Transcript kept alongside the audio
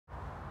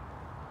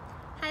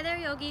Hi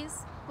there, yogis.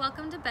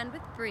 Welcome to Bend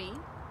with Bree.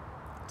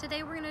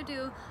 Today we're going to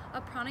do a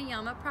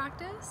pranayama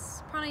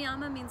practice.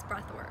 Pranayama means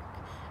breath work.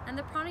 And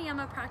the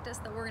pranayama practice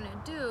that we're going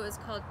to do is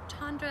called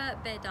Chandra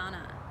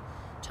Bhedana.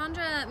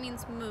 Chandra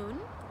means moon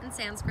in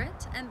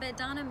Sanskrit, and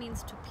Bhedana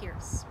means to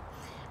pierce.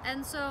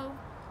 And so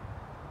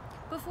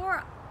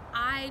before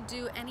I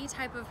do any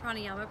type of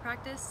pranayama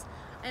practice,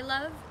 I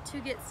love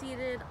to get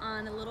seated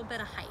on a little bit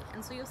of height.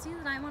 And so you'll see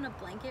that I'm on a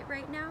blanket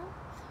right now.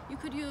 You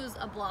could use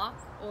a block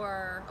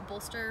or a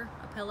bolster,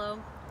 a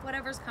pillow,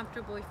 whatever's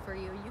comfortable for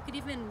you. You could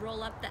even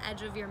roll up the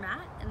edge of your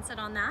mat and sit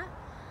on that.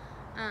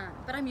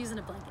 But I'm using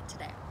a blanket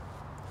today.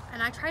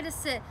 And I try to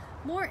sit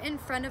more in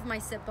front of my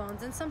sit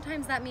bones. And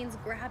sometimes that means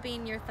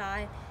grabbing your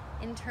thigh,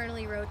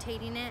 internally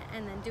rotating it,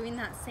 and then doing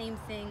that same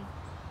thing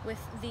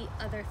with the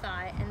other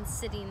thigh and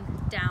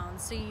sitting down.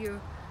 So you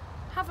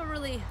have a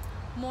really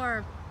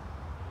more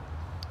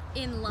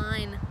in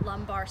line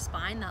lumbar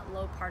spine, that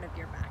low part of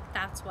your back.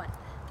 That's what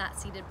that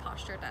seated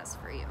posture does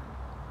for you.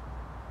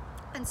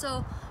 And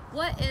so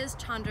what is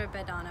Chandra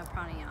Bhedana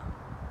Pranayama?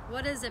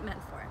 What is it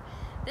meant for?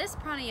 This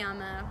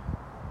pranayama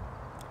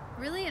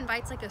really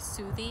invites like a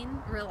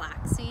soothing,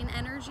 relaxing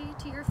energy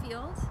to your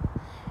field.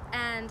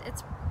 And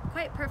it's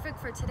quite perfect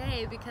for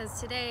today because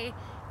today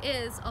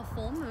is a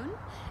full moon,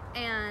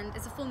 and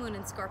it's a full moon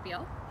in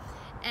Scorpio.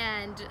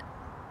 And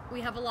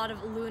we have a lot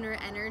of lunar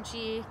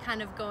energy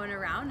kind of going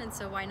around, and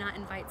so why not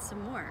invite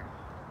some more?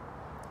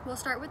 We'll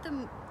start with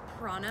the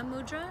Prana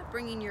mudra,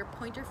 bringing your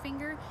pointer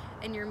finger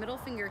and your middle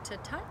finger to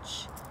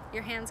touch.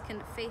 Your hands can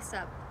face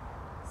up,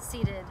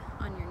 seated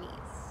on your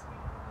knees.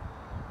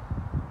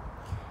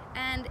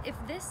 And if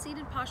this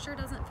seated posture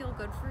doesn't feel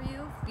good for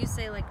you, if you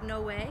say like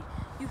no way,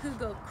 you could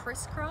go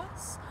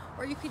crisscross,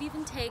 or you could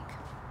even take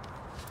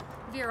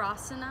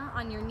Virasana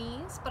on your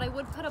knees, but I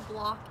would put a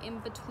block in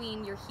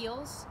between your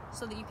heels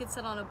so that you could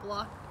sit on a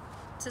block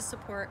to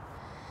support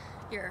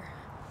your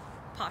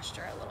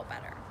posture a little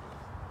better.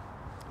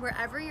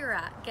 Wherever you're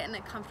at, get in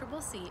a comfortable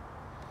seat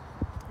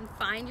and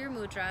find your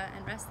mudra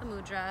and rest the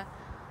mudra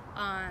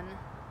on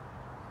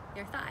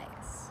your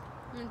thighs.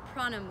 And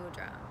prana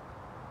mudra.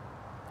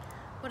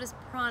 What does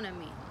prana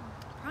mean?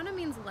 Prana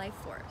means life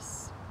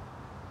force.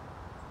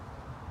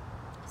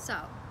 So,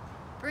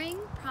 bring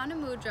prana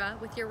mudra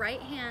with your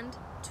right hand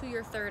to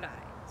your third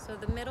eye. So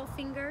the middle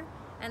finger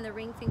and the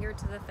ring finger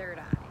to the third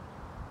eye.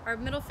 Or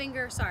middle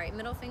finger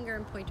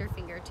and pointer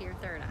finger to your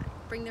third eye.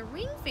 Bring the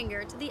ring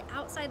finger to the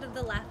outside of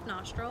the left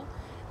nostril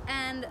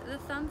and the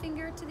thumb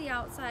finger to the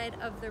outside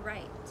of the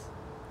right.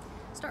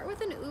 Start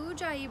with an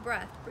ujjayi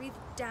breath. Breathe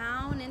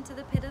down into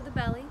the pit of the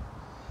belly.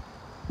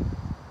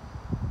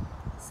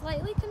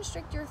 Slightly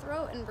constrict your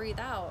throat and breathe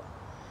out.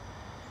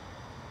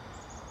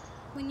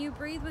 When you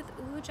breathe with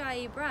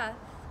ujjayi breath,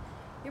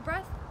 your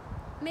breath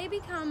may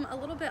become a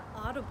little bit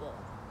audible.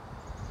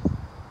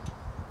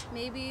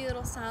 Maybe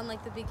it'll sound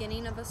like the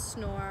beginning of a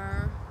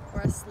snore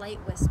or a slight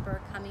whisper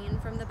coming in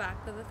from the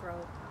back of the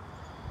throat.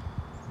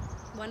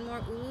 One more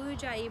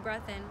ujjayi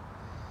breath in.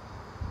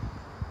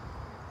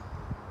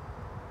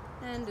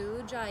 And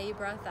ujjayi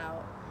breath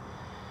out.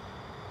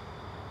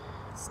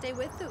 Stay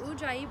with the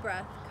ujjayi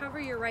breath. Cover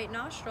your right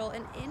nostril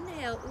and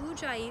inhale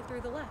ujjayi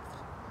through the left.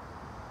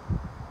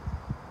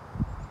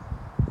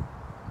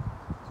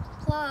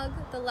 Plug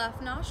the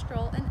left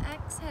nostril and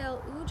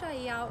exhale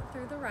ujjayi out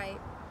through the right.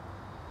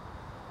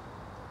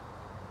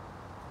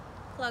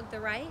 Plug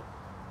the right,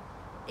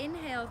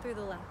 inhale through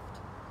the left.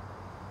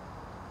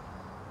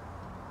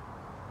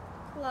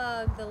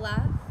 Plug the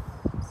left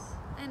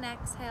and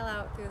exhale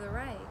out through the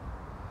right.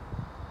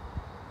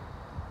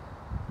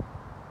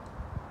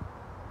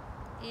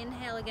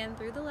 Inhale again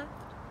through the left.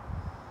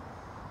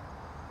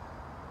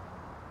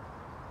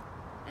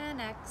 And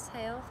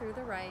exhale through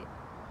the right.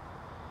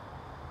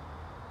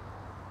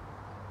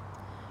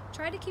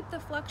 Try to keep the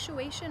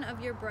fluctuation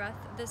of your breath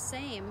the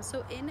same.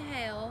 So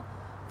inhale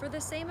for the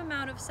same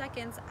amount of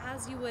seconds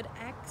as you would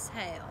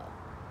exhale.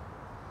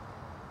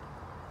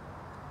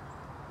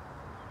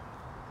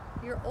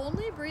 You're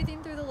only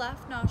breathing through the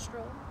left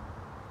nostril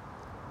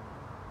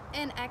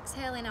and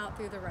exhaling out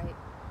through the right.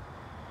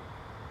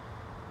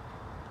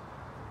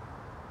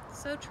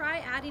 So try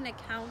adding a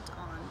count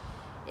on.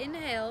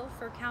 Inhale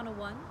for count of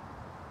 1,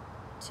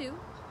 2,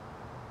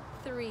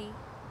 3,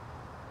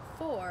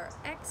 4.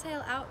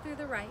 Exhale out through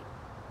the right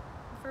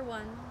for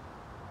 1,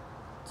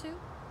 2,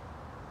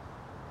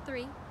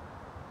 3,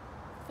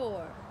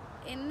 4.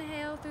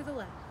 Inhale through the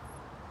left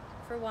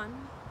for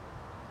 1,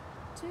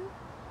 2,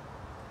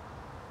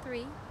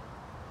 3,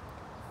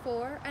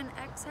 4. And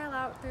exhale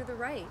out through the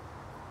right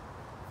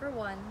for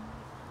 1,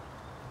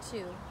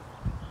 2,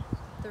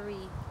 3,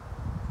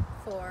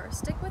 4.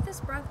 Stick with this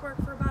breath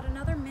work for about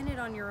another minute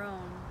on your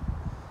own.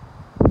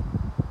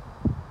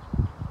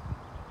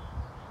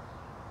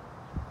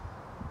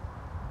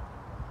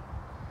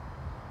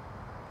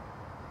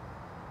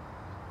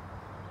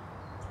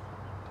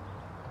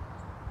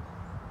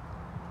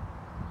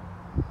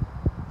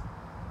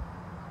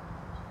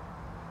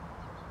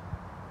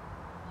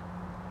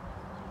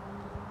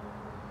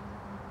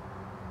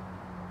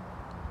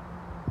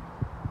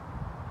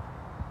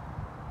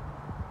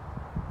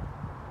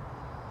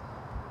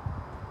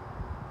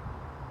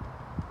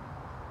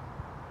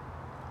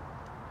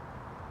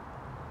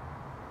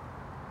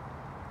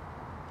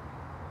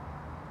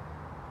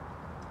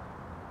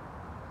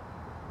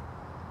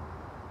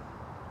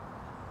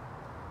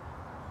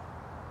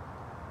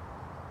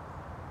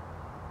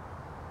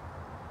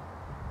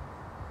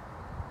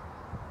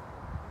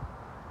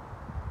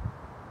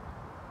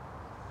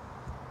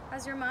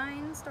 As your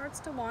mind starts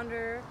to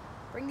wander,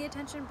 bring the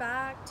attention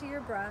back to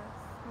your breath,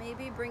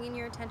 maybe bringing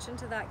your attention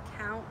to that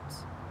count.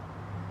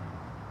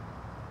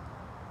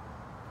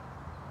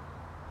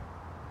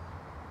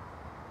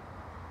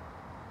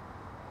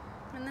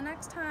 And the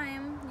next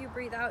time you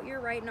breathe out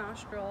your right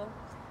nostril,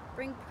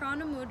 bring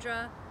Prana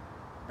Mudra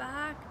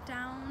back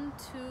down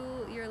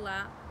to your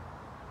lap.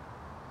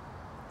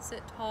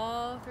 Sit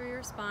tall through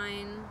your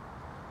spine,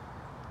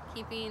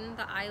 keeping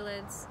the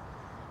eyelids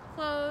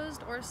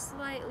closed or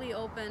slightly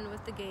open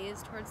with the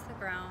gaze towards the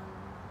ground.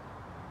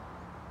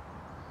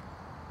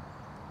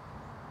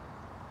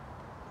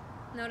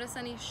 Notice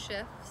any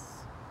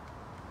shifts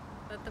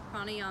that the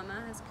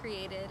pranayama has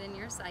created in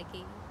your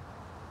psyche,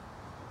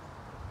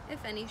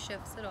 if any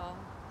shifts at all.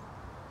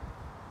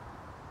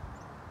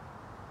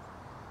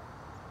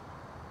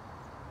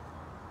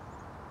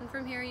 And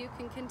from here you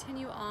can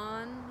continue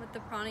on with the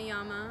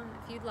pranayama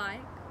if you'd like.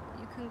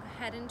 You can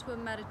head into a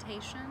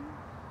meditation.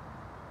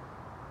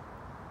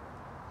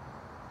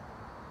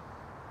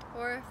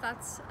 Or if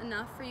that's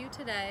enough for you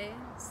today,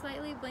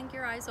 slightly blink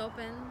your eyes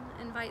open,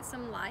 invite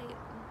some light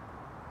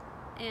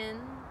in.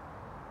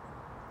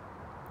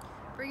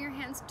 Bring your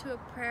hands to a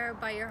prayer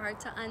by your heart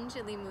to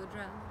Anjali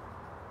Mudra,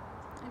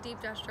 a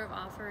deep gesture of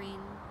offering.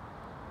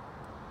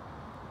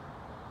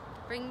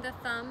 Bring the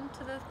thumb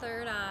to the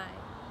third eye.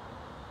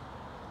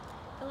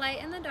 The light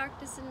and the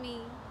darkness in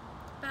me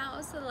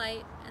bows the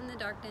light and the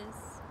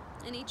darkness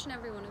in each and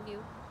every one of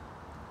you.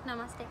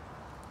 Namaste.